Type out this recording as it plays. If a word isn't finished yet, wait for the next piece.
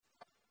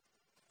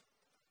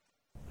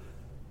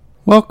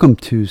Welcome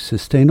to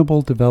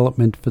Sustainable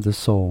Development for the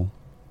Soul.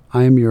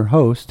 I am your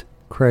host,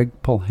 Craig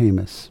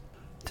Polhamus.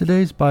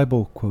 Today's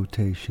Bible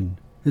quotation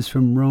is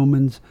from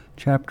Romans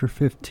chapter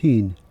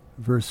 15,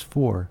 verse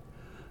 4.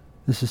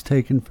 This is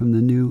taken from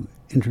the New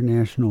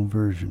International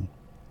Version.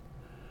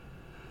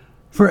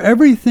 For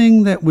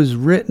everything that was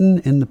written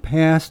in the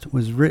past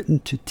was written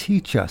to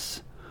teach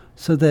us,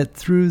 so that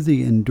through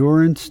the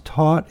endurance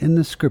taught in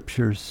the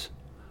Scriptures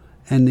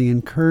and the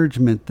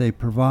encouragement they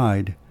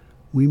provide,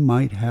 we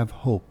might have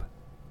hope.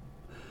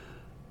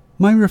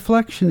 My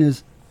reflection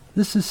is,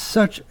 this is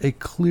such a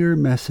clear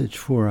message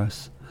for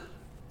us,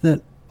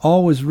 that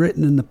all was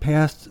written in the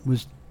past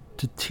was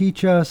to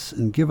teach us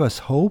and give us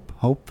hope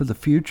for the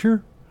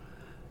future.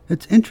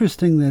 It's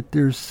interesting that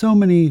there's so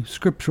many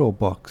scriptural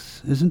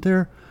books, isn't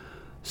there?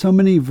 So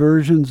many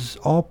versions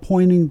all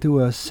pointing to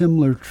a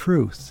similar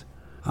truth.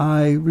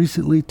 I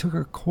recently took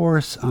a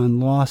course on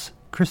lost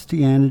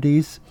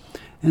Christianities,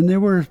 and there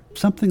were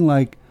something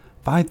like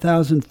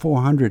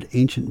 5,400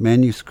 ancient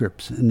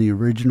manuscripts in the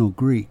original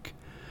Greek,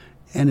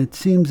 and it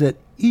seems that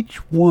each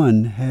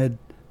one had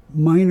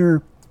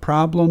minor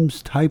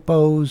problems,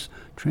 typos,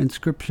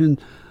 transcription.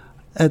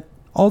 At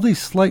all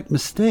these slight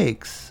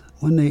mistakes,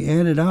 when they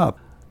added up,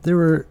 there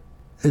were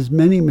as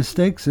many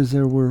mistakes as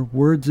there were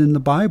words in the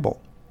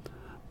Bible.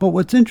 But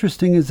what's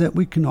interesting is that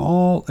we can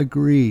all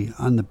agree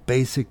on the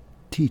basic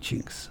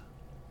teachings.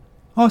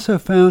 Also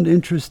found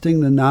interesting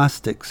the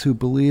Gnostics, who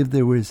believed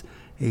there was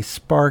a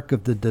spark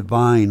of the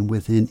divine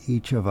within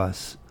each of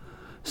us.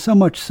 So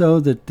much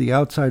so that the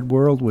outside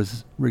world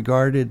was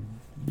regarded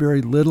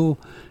very little,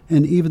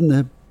 and even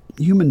the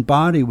human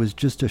body was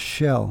just a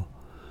shell,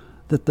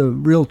 that the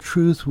real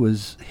truth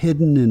was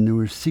hidden and there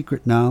was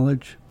secret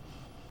knowledge.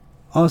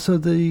 Also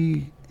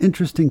the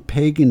interesting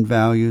pagan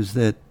values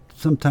that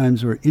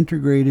sometimes were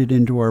integrated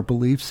into our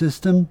belief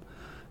system,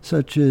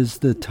 such as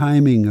the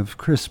timing of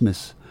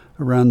Christmas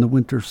around the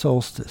winter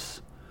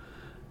solstice.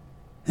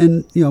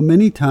 And,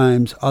 many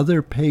times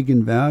other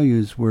pagan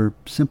values were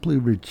simply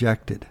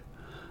rejected.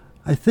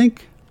 I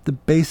think the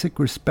basic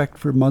respect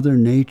for Mother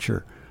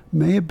Nature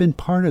may have been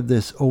part of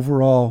this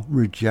overall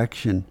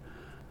rejection.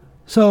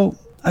 So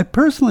I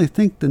personally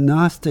think the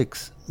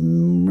Gnostics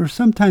were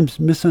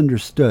sometimes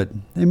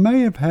misunderstood. They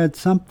may have had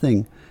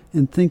something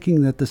in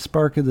thinking that the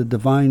spark of the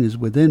divine is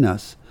within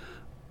us,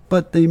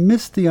 but they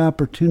missed the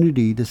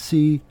opportunity to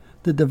see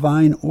the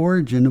divine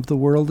origin of the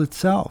world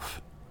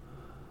itself.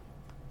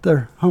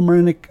 The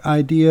Hermeneutical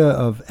idea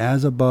of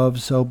as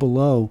above, so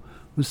below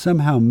was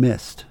somehow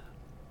missed.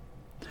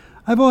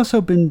 I've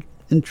also been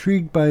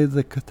intrigued by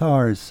the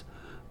Cathars'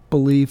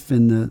 belief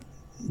in the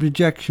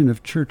rejection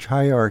of church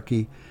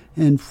hierarchy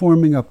and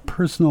forming a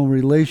personal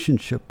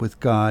relationship with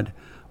God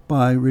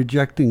by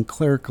rejecting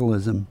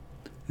clericalism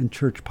and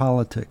church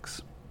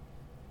politics.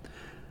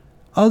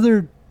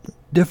 Other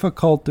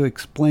difficult to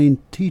explain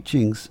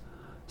teachings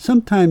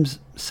sometimes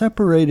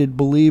separated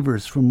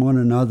believers from one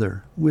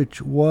another,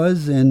 which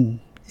was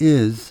and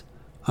is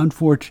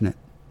unfortunate.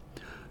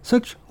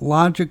 Such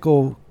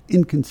logical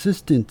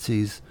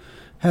inconsistencies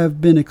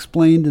have been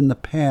explained in the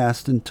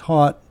past and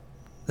taught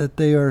that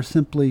they are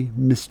simply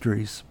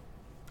mysteries.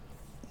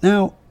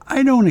 Now,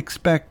 I don't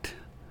expect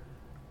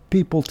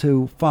people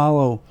to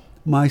follow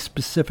my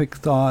specific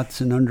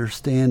thoughts and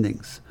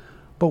understandings,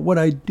 but what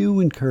I do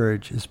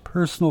encourage is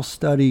personal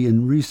study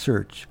and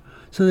research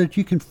so that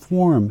you can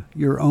form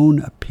your own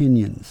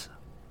opinions.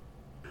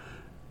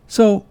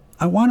 So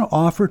I want to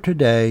offer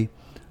today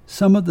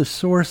some of the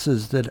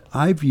sources that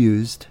I've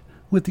used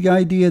with the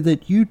idea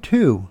that you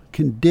too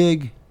can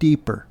dig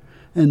deeper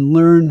and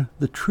learn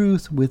the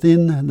truth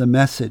within the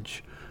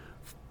message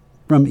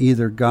from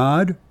either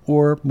God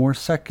or more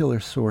secular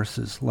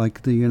sources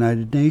like the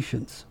United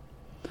Nations.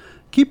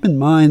 Keep in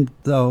mind,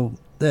 though,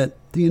 that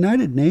the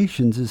United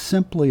Nations is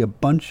simply a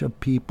bunch of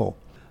people,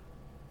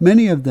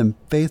 many of them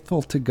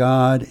faithful to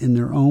God in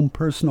their own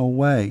personal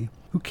way,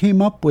 who came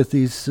up with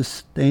these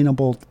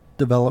sustainable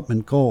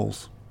development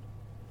goals.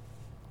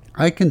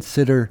 I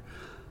consider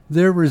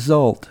their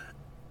result,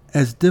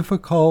 as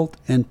difficult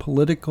and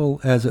political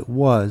as it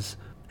was,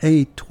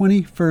 a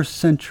 21st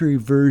century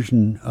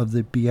version of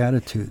the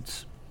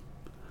Beatitudes.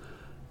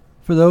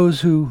 For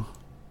those who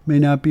may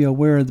not be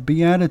aware, the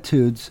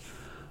Beatitudes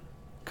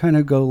kind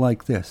of go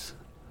like this.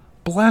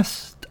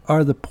 Blessed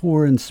are the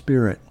poor in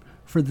spirit,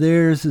 for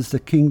theirs is the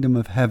kingdom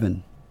of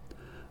heaven.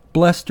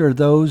 Blessed are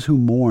those who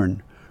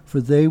mourn, for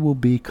they will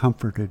be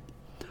comforted.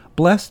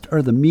 Blessed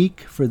are the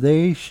meek, for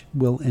they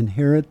will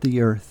inherit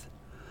the earth.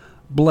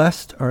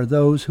 Blessed are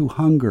those who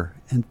hunger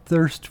and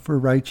thirst for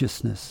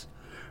righteousness,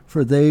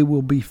 for they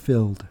will be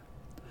filled.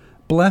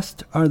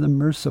 Blessed are the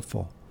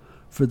merciful,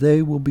 for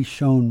they will be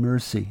shown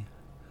mercy.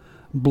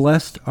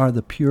 Blessed are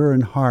the pure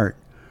in heart,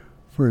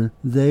 for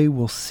they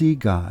will see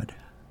God.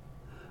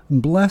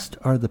 Blessed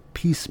are the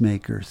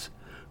peacemakers,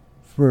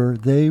 for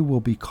they will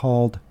be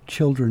called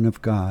children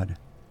of God.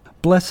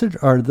 Blessed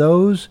are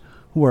those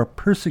who are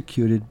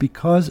persecuted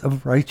because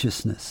of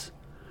righteousness,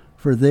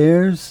 for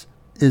theirs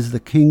is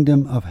the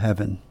kingdom of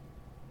heaven.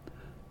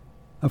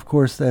 Of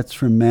course, that's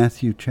from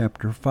Matthew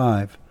chapter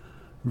 5.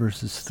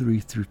 verses 3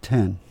 through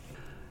 10.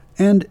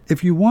 And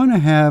if you want to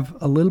have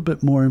a little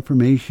bit more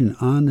information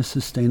on the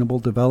Sustainable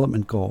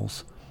Development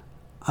Goals,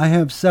 I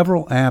have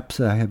several apps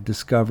that I have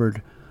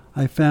discovered.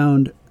 I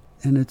found,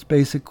 and it's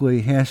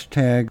basically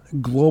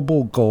hashtag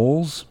global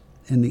goals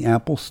in the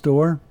Apple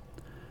Store,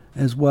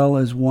 as well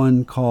as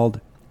one called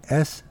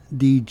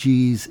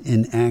SDGs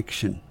in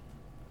Action.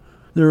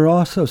 There are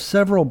also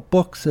several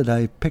books that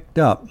I picked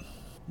up.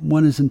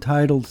 One is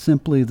entitled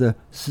simply The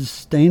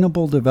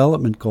Sustainable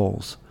Development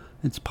Goals.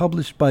 It's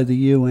published by the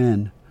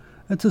UN.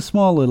 It's a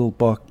small little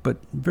book, but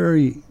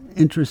very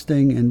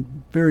interesting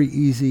and very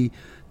easy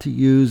to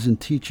use in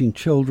teaching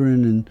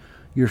children and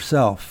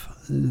yourself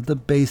the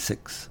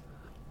basics.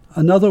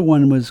 Another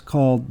one was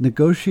called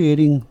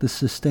Negotiating the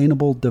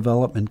Sustainable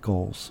Development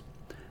Goals,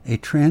 a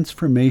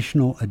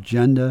Transformational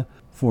Agenda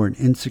for an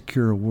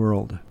Insecure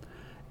World.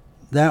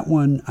 That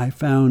one I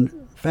found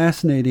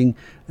fascinating,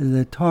 as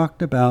it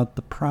talked about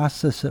the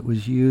process that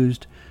was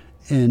used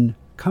in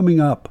coming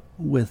up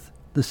with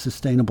the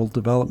Sustainable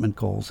Development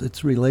Goals,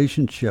 its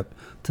relationship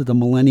to the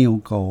Millennial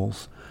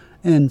Goals,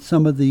 and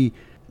some of the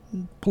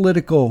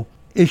political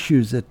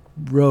issues that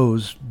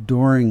rose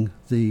during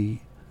the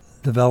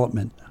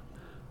development.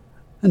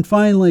 And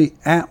finally,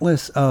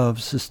 Atlas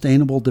of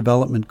Sustainable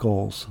Development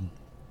Goals,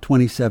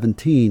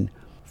 2017,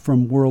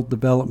 from World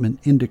Development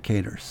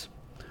Indicators.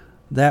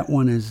 That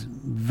one is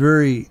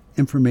very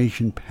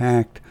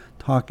information-packed,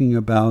 talking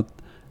about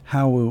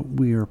how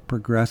we are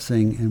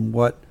progressing and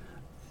what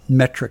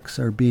metrics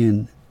are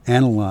being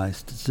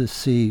analyzed to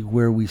see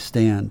where we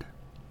stand.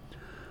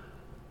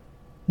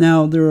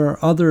 Now, there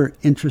are other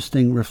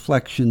interesting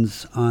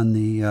reflections on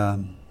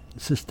the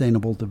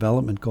Sustainable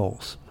Development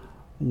Goals.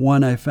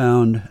 One I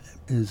found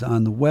is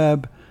on the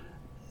web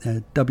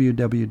at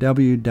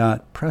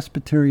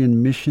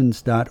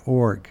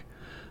www.presbyterianmissions.org.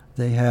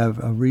 They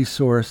have a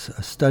resource,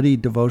 a study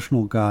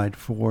devotional guide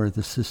for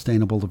the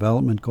Sustainable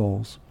Development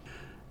Goals.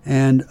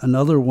 And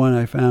another one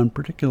I found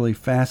particularly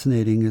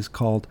fascinating is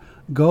called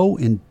Go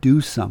and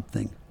Do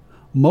Something,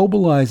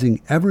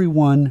 Mobilizing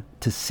Everyone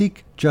to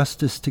Seek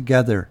Justice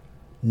Together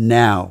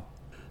Now.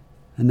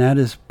 And that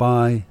is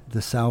by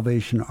the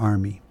Salvation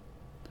Army.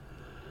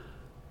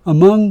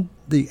 Among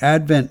the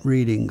Advent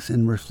readings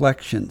and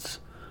reflections,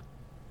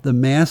 the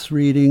Mass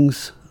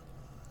readings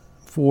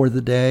for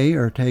the day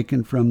are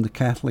taken from the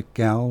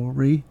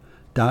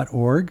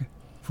CatholicGallery.org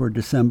for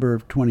December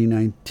of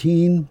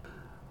 2019.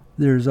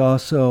 There's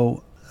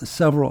also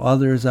several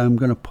others. I'm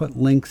going to put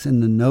links in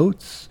the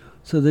notes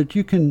so that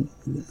you can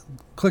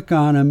click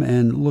on them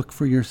and look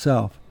for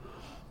yourself.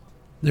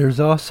 There's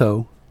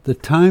also The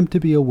Time to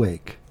Be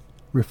Awake,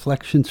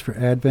 Reflections for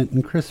Advent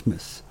and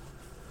Christmas.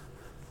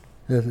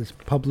 That is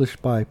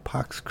published by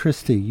Pax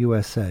Christi,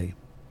 USA.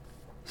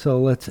 So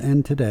let's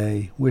end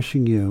today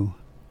wishing you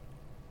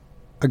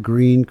a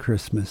green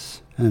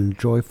Christmas and a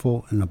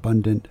joyful and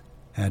abundant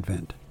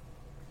Advent.